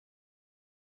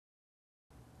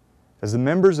As the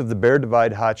members of the Bear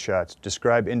Divide Hotshots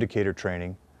describe indicator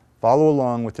training, follow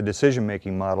along with the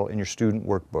decision-making model in your student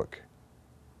workbook.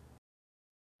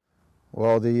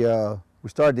 Well, we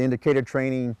started the indicator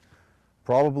training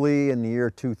probably in the year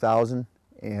 2000,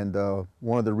 and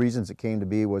one of the reasons it came to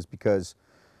be was because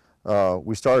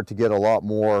we started to get a lot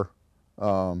more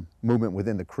movement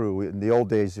within the crew. In the old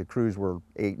days, the crews were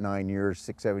 8, 9 years,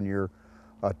 6, 7 year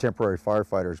temporary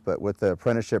firefighters, but with the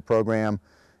apprenticeship program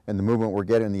and the movement we're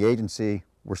getting in the agency,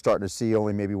 we're starting to see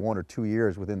only maybe 1 or 2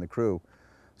 years within the crew.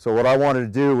 So what I wanted to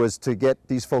do was to get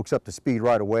these folks up to speed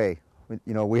right away.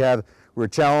 You know, we're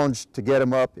challenged to get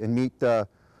them up and meet the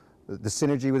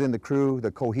synergy within the crew,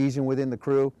 the cohesion within the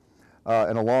crew,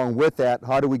 and along with that,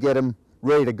 how do we get them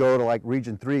ready to go to like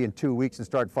Region 3 in 2 weeks and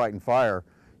start fighting fire?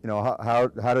 You know,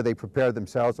 how do they prepare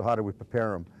themselves, or how do we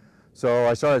prepare them? So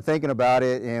I started thinking about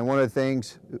it, and one of the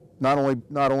things, not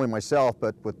only myself,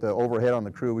 but with the overhead on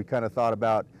the crew, we kind of thought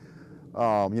about,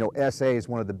 you know, SA is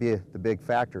one of the big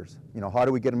factors. You know, how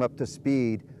do we get them up to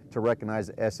speed to recognize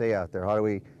the SA out there? How do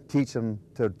we teach them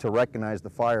to recognize the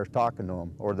fires talking to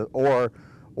them, or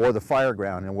the fire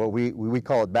ground? And what we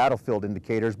call it battlefield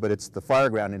indicators, but it's the fire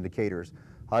ground indicators.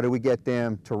 How do we get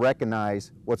them to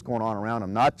recognize what's going on around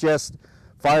them? Not just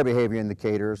fire behavior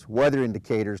indicators, weather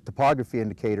indicators, topography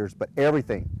indicators, but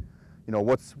everything. You know,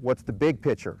 what's the big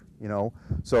picture, you know?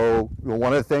 So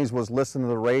one of the things was listen to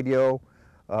the radio,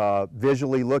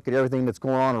 visually look at everything that's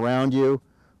going on around you.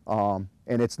 And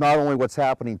it's not only what's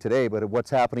happening today, but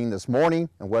what's happening this morning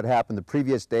and what happened the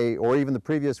previous day or even the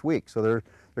previous week. So there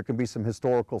can be some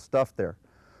historical stuff there.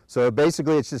 So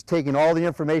basically it's just taking all the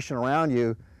information around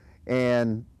you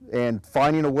and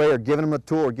finding a way, or giving them a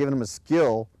tool, or giving them a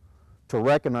skill to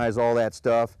recognize all that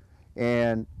stuff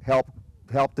and help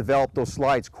develop those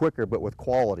slides quicker, but with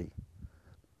quality.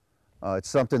 It's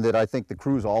something that I think the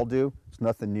crews all do. It's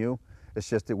nothing new. It's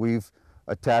just that we've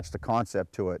attached a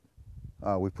concept to it.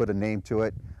 We put a name to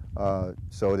it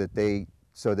so that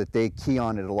they key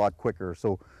on it a lot quicker.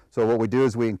 So what we do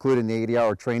is we include it in the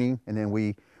 80-hour training, and then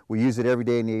we use it every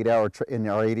day in the our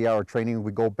 80-hour training.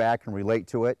 We go back and relate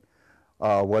to it,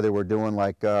 whether we're doing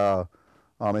like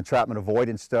entrapment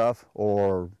avoidance stuff,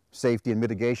 or safety and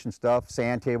mitigation stuff,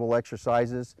 sand table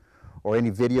exercises, or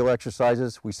any video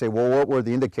exercises. We say, well, what were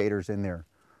the indicators in there?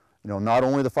 You know, not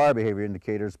only the fire behavior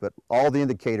indicators, but all the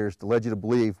indicators to lead you to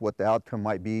believe what the outcome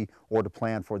might be, or to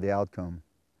plan for the outcome.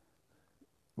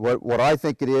 What I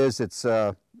think it is,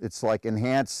 it's like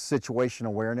enhanced situation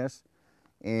awareness,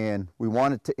 and we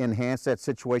wanted to enhance that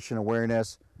situation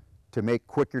awareness to make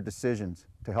quicker decisions,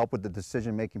 to help with the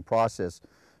decision-making process.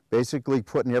 Basically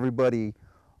putting everybody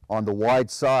on the wide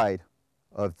side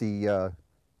of the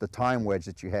time wedge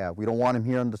that you have. We don't want them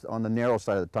here on the narrow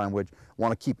side of the time wedge. We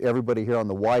want to keep everybody here on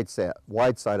the wide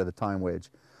side of the time wedge.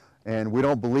 And we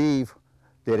don't believe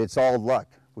that it's all luck.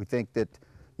 We think that,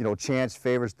 you know, chance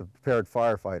favors the prepared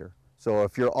firefighter. So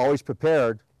if you're always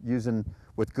prepared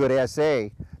with good SA,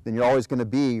 then you're always going to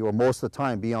be, or most of the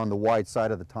time, be on the wide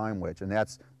side of the time wedge. And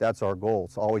that's our goal,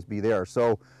 to always be there. So,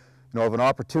 you know, if an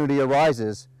opportunity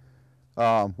arises,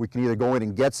 we can either go in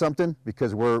and get something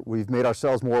because we've made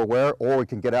ourselves more aware, or we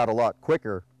can get out a lot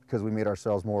quicker because we made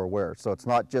ourselves more aware. So it's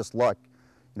not just luck.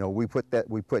 You know, we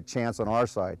put chance on our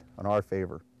side, on our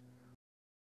favor.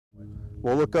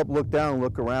 We'll look up, look down,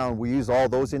 look around. We use all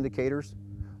those indicators,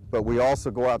 but we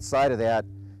also go outside of that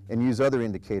and use other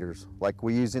indicators. Like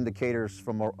we use indicators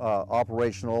from an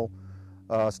operational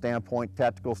standpoint,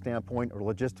 tactical standpoint, or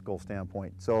logistical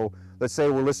standpoint. So let's say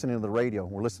we're listening to the radio,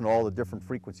 we're listening to all the different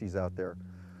frequencies out there.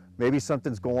 Maybe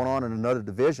something's going on in another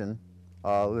division.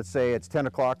 Let's say it's 10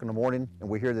 o'clock in the morning and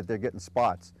we hear that they're getting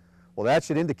spots. Well, that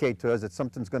should indicate to us that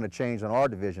something's going to change on our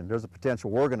division. There's a potential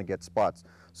we're going to get spots.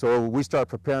 So we start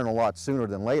preparing a lot sooner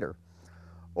than later.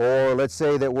 Or let's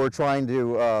say that we're trying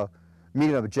to meet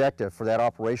an objective for that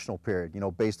operational period, you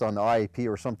know, based on the IAP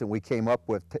or something we came up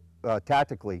with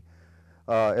tactically.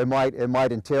 It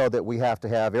might entail that we have to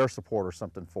have air support or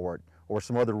something for it, or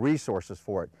some other resources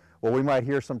for it. Well, we might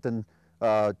hear something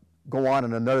go on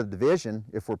in another division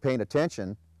if we're paying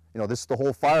attention. You know, this is the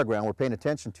whole fire ground we're paying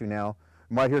attention to now.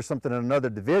 We might hear something in another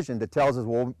division that tells us,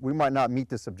 well, we might not meet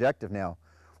this objective now.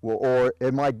 Well, or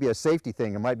it might be a safety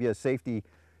thing. It might be a safety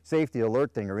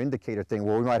alert thing or indicator thing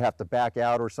where we might have to back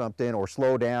out or something, or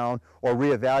slow down, or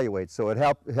reevaluate. So it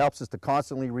helps us to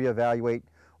constantly reevaluate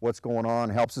what's going on,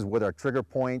 helps us with our trigger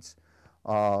points,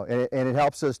 and it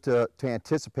helps us to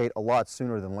anticipate a lot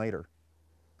sooner than later.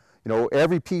 You know,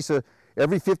 every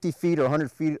 50 feet or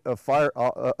 100 feet of fire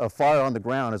on the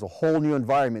ground is a whole new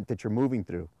environment that you're moving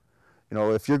through. You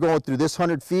know, if you're going through this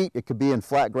 100 feet, it could be in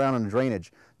flat ground and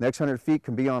drainage. Next 100 feet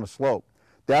can be on a slope.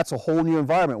 that's a whole new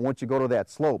environment once you go to that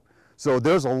slope. So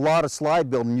there's a lot of slide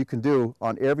building you can do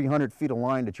on every 100 feet of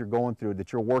line that you're going through,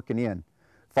 that you're working in.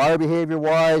 Fire behavior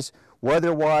wise,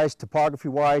 weather wise, topography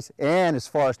wise, and as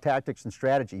far as tactics and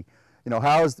strategy. You know,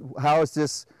 how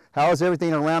is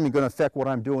everything around me going to affect what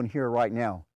I'm doing here right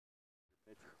now?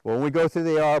 Well, when we go through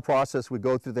the AR process, we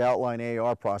go through the outline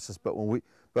AR process,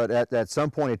 but at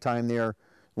some point in time there,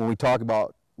 when we talk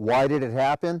about why did it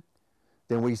happen,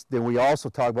 then we also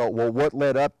talk about, well, what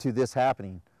led up to this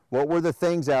happening? What were the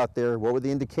things out there, what were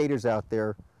the indicators out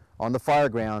there on the fire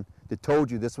ground that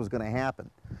told you this was going to happen?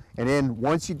 And then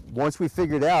once we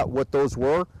figured out what those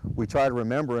were, we try to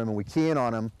remember them and we key in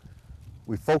on them,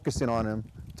 we focus in on them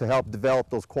to help develop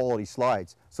those quality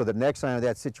slides. So the next time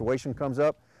that situation comes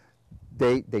up,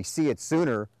 they see it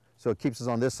sooner, so it keeps us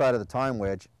on this side of the time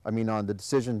wedge, I mean on the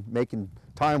decision-making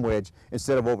time wedge,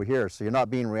 instead of over here. So you're not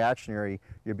being reactionary,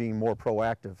 you're being more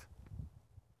proactive.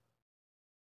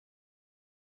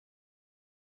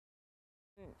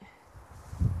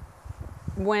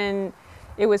 When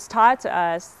it was taught to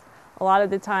us, a lot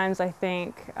of the times I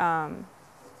think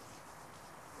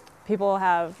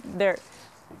people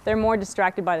they're more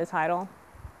distracted by the title,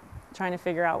 trying to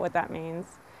figure out what that means,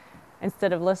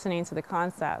 instead of listening to the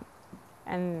concept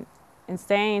and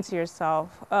saying to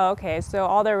yourself, oh, okay, so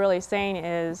all they're really saying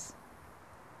is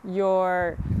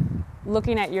you're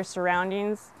looking at your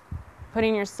surroundings,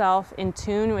 putting yourself in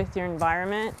tune with your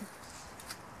environment,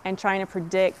 and trying to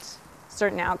predict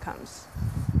certain outcomes,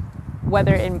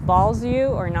 whether it involves you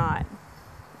or not.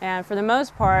 And for the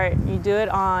most part, you do it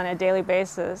on a daily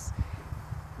basis.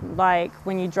 Like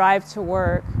when you drive to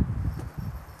work,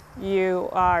 you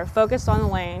are focused on the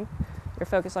lane, you're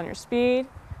focused on your speed,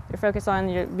 you're focused on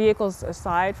your vehicles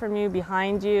aside from you,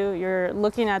 behind you, you're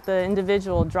looking at the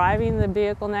individual driving the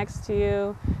vehicle next to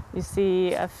you, you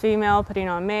see a female putting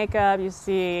on makeup, you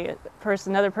see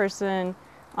another person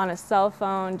on a cell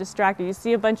phone distracted, you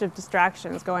see a bunch of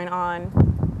distractions going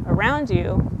on around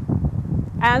you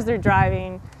as they're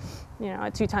driving, you know,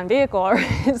 a 2-ton vehicle.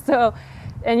 So,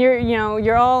 and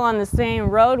you're all on the same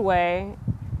roadway,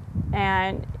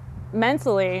 and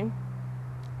mentally,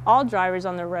 all drivers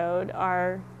on the road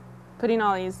are putting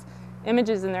all these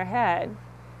images in their head.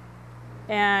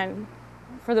 And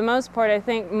for the most part, I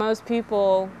think most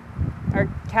people are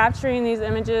capturing these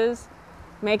images,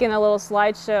 making a little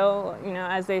slideshow, you know,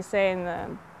 as they say in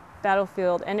the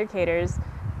battlefield indicators,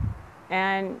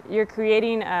 and you're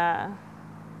creating a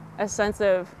sense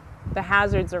of the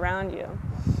hazards around you.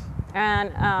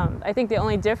 And I think the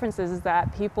only difference is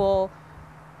that people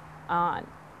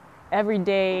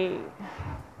everyday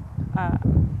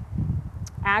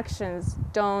actions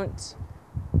don't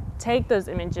take those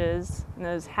images and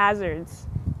those hazards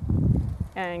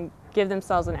and give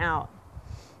themselves an out.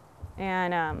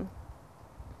 And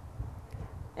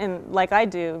like I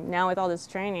do now with all this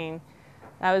training,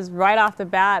 that was right off the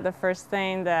bat the first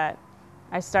thing that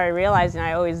I started realizing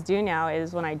I always do now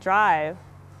is when I drive,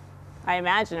 I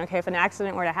imagine, okay, if an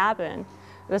accident were to happen,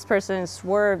 this person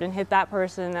swerved and hit that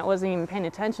person that wasn't even paying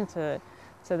attention to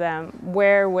them,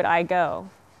 where would I go?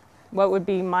 What would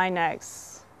be my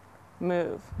next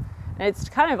move? And it's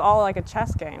kind of all like a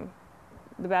chess game.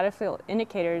 The battlefield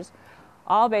indicators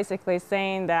all basically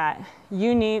saying that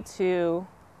you need to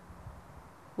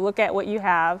look at what you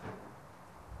have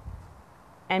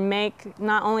and make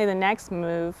not only the next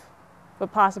move,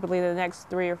 but possibly the next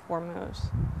 3 or 4 moves.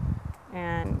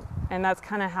 And that's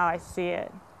kind of how I see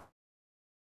it.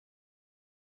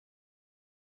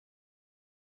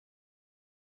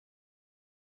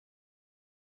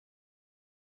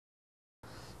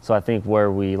 So I think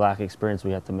where we lack experience,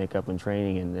 we have to make up in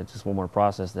training, and it's just one more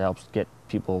process that helps get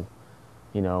people,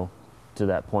 you know, to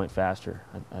that point faster,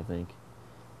 I think.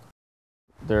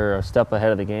 They're a step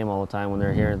ahead of the game all the time when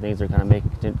they're hearing things. They're kind of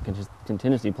making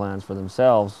contingency plans for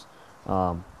themselves,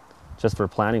 just for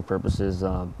planning purposes.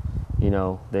 You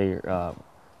know, the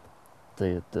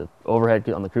overhead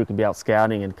on the crew can be out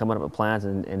scouting and coming up with plans,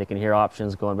 and they can hear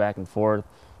options going back and forth.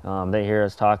 They hear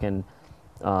us talking.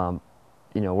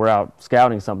 You know, we're out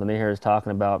scouting something, they hear us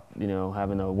talking about, you know,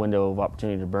 having a window of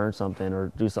opportunity to burn something or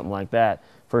do something like that.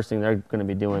 First thing they're going to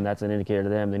be doing, that's an indicator to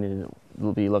them. They need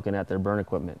to be looking at their burn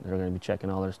equipment. They're going to be checking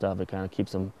all their stuff. It kind of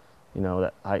keeps them, you know,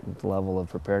 that heightened level of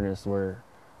preparedness where,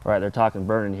 all right, they're talking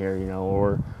burning here, you know,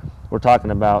 or we're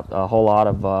talking about a whole lot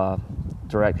of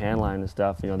direct hand line and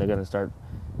stuff. You know, they're going to start,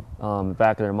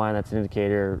 back of their mind, that's an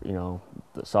indicator, you know,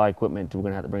 the saw equipment, we're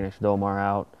going to have to bring an extra Domar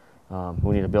out.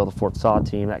 We need to build a 4th saw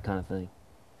team, that kind of thing.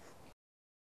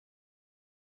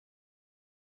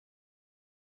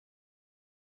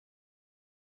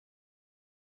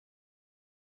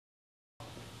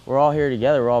 we're all here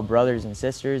together. We're all brothers and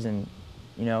sisters, and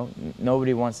you know,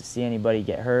 nobody wants to see anybody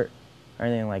get hurt or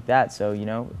anything like that. So you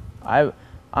know,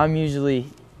 I'm usually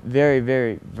very,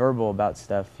 very verbal about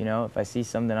stuff. You know, if I see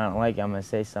something I don't like, I'm gonna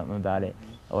say something about it.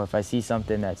 Or if I see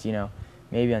something that's, you know,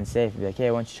 maybe unsafe, I'd be like,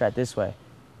 hey, why don't you try it this way?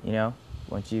 You know,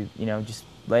 why don't you, you know, just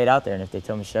lay it out there. And if they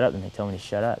tell me to shut up, then they tell me to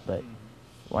shut up. But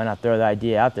why not throw the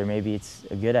idea out there? Maybe it's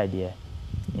a good idea,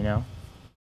 you know?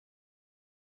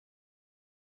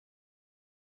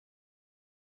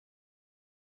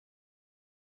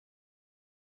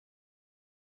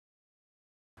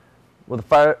 Well, the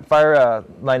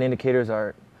Fireline indicators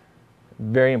are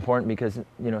very important because,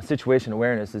 you know, situation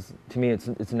awareness is, to me,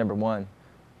 it's number one,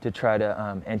 to try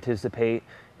to anticipate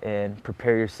and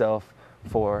prepare yourself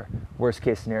for worst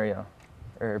case scenario,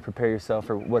 or prepare yourself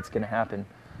for what's going to happen.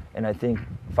 And I think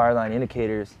Fireline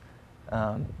indicators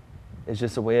is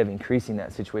just a way of increasing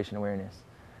that situation awareness.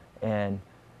 And,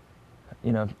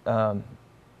 you know,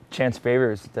 chance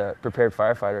favors the prepared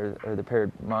firefighter or the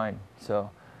prepared mind. So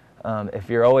if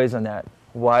you're always on that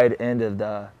wide end of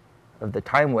the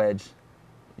time wedge,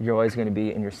 you're always going to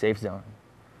be in your safe zone.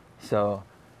 So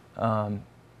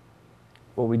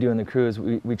what we do in the crew is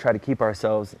we try to keep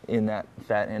ourselves in that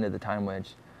fat end of the time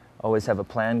wedge. Always have a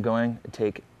plan going,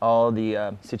 take all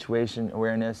the situation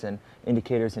awareness and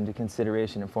indicators into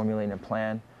consideration and formulating a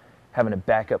plan, having a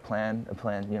backup plan,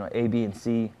 you know, A, B, and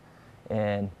C.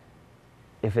 And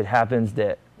if it happens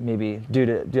that maybe due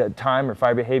to time or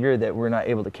fire behavior that we're not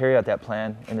able to carry out that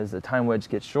plan, and as the time wedge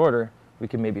gets shorter, we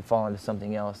can maybe fall into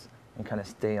something else and kind of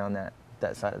stay on that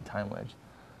side of the time wedge.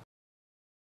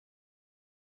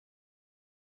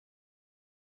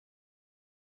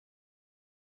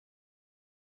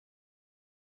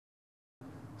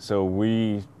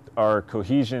 So our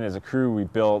cohesion as a crew, we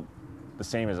built the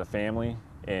same as a family,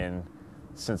 and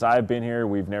since I've been here,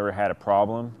 we've never had a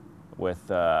problem with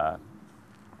the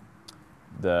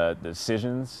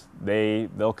decisions.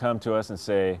 They'll come to us and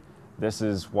say, this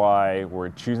is why we're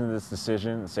choosing this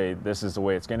decision, and say this is the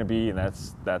way it's going to be, and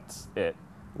that's it.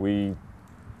 We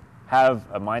have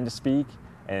a mind to speak,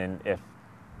 and if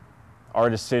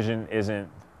our decision isn't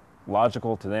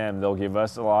logical to them, they'll give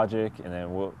us a logic, and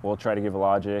then we'll try to give a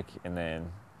logic, and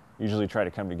then usually try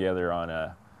to come together on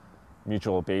a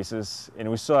mutual basis. And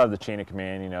we still have the chain of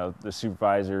command, you know, the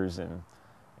supervisors,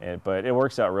 but it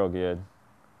works out real good.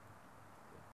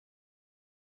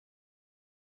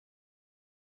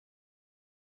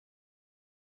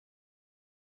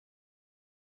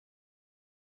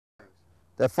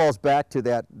 That falls back to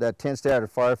that 10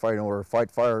 standard firefighting order: fight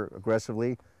fire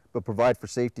aggressively, but provide for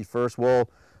safety first. Well,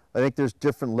 I think there's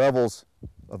different levels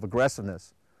of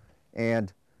aggressiveness.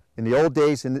 And in the old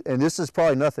days, and this is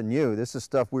probably nothing new, this is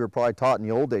stuff we were probably taught in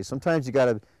the old days. Sometimes you got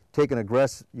to take an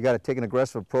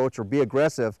aggressive approach, or be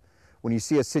aggressive when you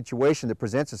see a situation that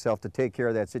presents itself, to take care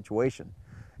of that situation.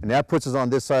 And that puts us on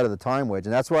this side of the time wedge.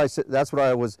 And that's what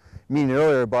I was meaning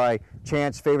earlier by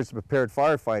chance favors the prepared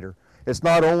firefighter. It's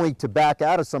not only to back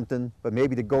out of something, but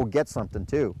maybe to go get something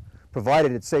too,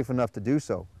 provided it's safe enough to do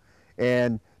so.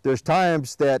 And there's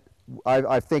times that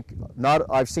I think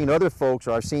I've seen other folks,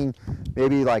 or I've seen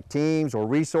maybe like teams or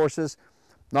resources,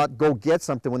 not go get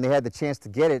something when they had the chance to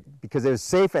get it because it was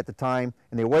safe at the time,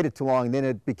 and they waited too long, and then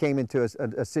it became into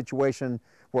a situation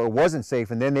where it wasn't safe,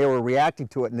 and then they were reacting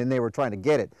to it, and then they were trying to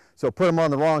get it. So it put them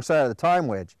on the wrong side of the time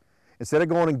wedge. Instead of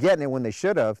going and getting it when they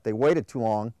should have, they waited too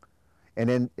long, and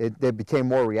then they became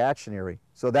more reactionary.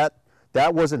 So that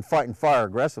wasn't fighting fire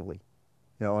aggressively.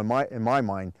 You know, in my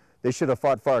mind, they should have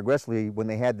fought fire aggressively when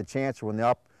they had the chance, or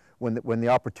when the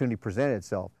opportunity presented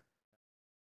itself.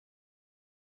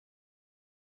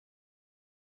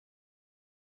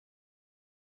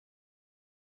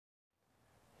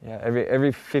 Yeah,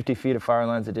 every 50 feet of fire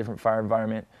line is a different fire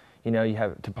environment. You know, you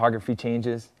have topography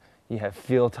changes, you have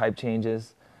field type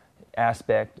changes,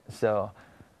 aspect. So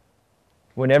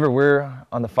whenever we're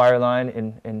on the fire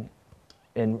line and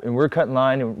we're cutting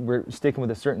line and we're sticking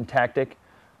with a certain tactic,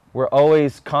 we're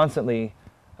always constantly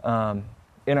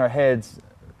in our heads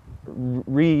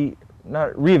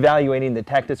reevaluating the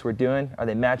tactics we're doing. Are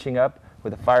they matching up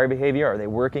with the fire behavior? Are they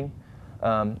working?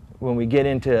 When we get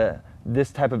into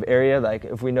this type of area, like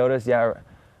if we notice, yeah,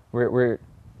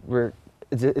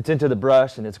 it's into the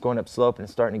brush and it's going up slope and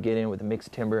it's starting to get in with the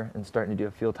mixed timber and starting to do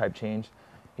a field type change,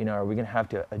 you know, are we going to have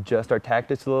to adjust our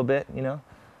tactics a little bit, you know?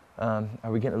 Are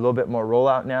we getting a little bit more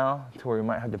rollout now to where we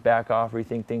might have to back off,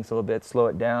 rethink things a little bit, slow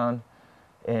it down,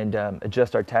 and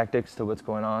adjust our tactics to what's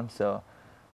going on? So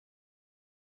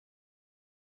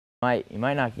You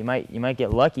might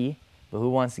get lucky, but who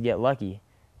wants to get lucky?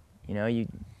 You know, you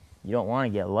don't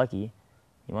want to get lucky.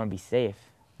 You want to be safe.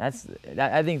 I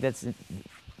think that's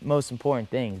most important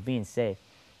thing, is being safe.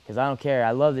 Because I don't care.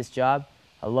 I love this job.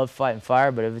 I love fighting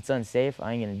fire, but if it's unsafe,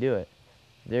 I ain't going to do it.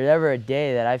 If there's ever a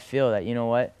day that I feel that, you know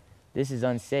what, this is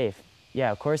unsafe,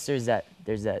 yeah, of course there's that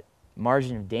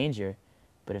margin of danger,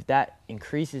 but if that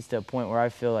increases to a point where I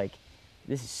feel like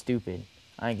this is stupid,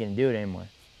 I ain't going to do it anymore.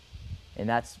 And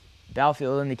that's,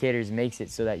 battlefield indicators makes it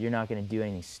so that you're not going to do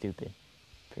anything stupid,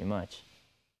 pretty much.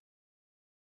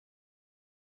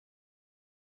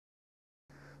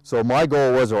 So my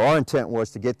goal was, or our intent was,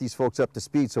 to get these folks up to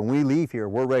speed so when we leave here,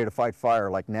 we're ready to fight fire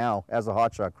like now as a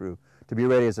hotshot crew, to be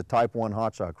ready as a Type 1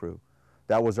 hotshot crew.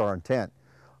 That was our intent.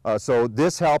 So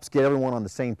this helps get everyone on the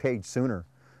same page sooner.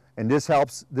 And this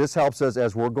helps us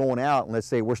as we're going out, and let's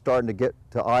say we're starting to get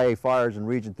to IA fires in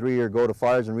Region 3 or go to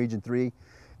fires in Region 3.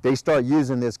 They start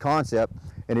using this concept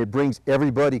and it brings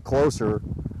everybody closer,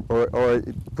 or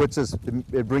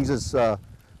it brings us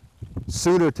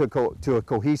sooner to a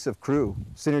cohesive crew,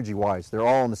 synergy-wise. They're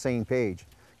all on the same page,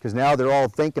 because now they're all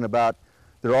thinking about,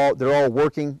 they're all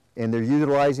working and they're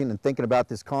utilizing and thinking about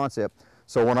this concept.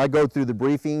 So when I go through the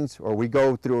briefings, or we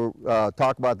go through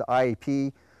talk about the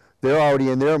IAP, they're already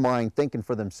in their mind thinking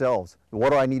for themselves.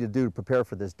 What do I need to do to prepare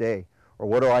for this day? Or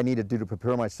what do I need to do to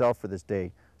prepare myself for this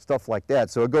day? Stuff like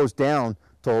that. So it goes down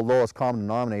to the lowest common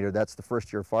denominator. That's the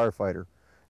first-year firefighter.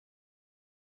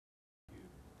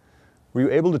 Were you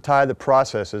able to tie the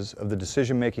processes of the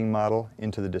decision-making model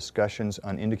into the discussions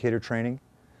on indicator training?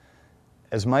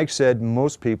 As Mike said,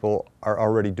 most people are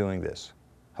already doing this.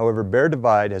 However, Bear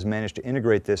Divide has managed to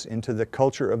integrate this into the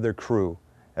culture of their crew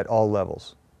at all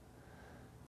levels.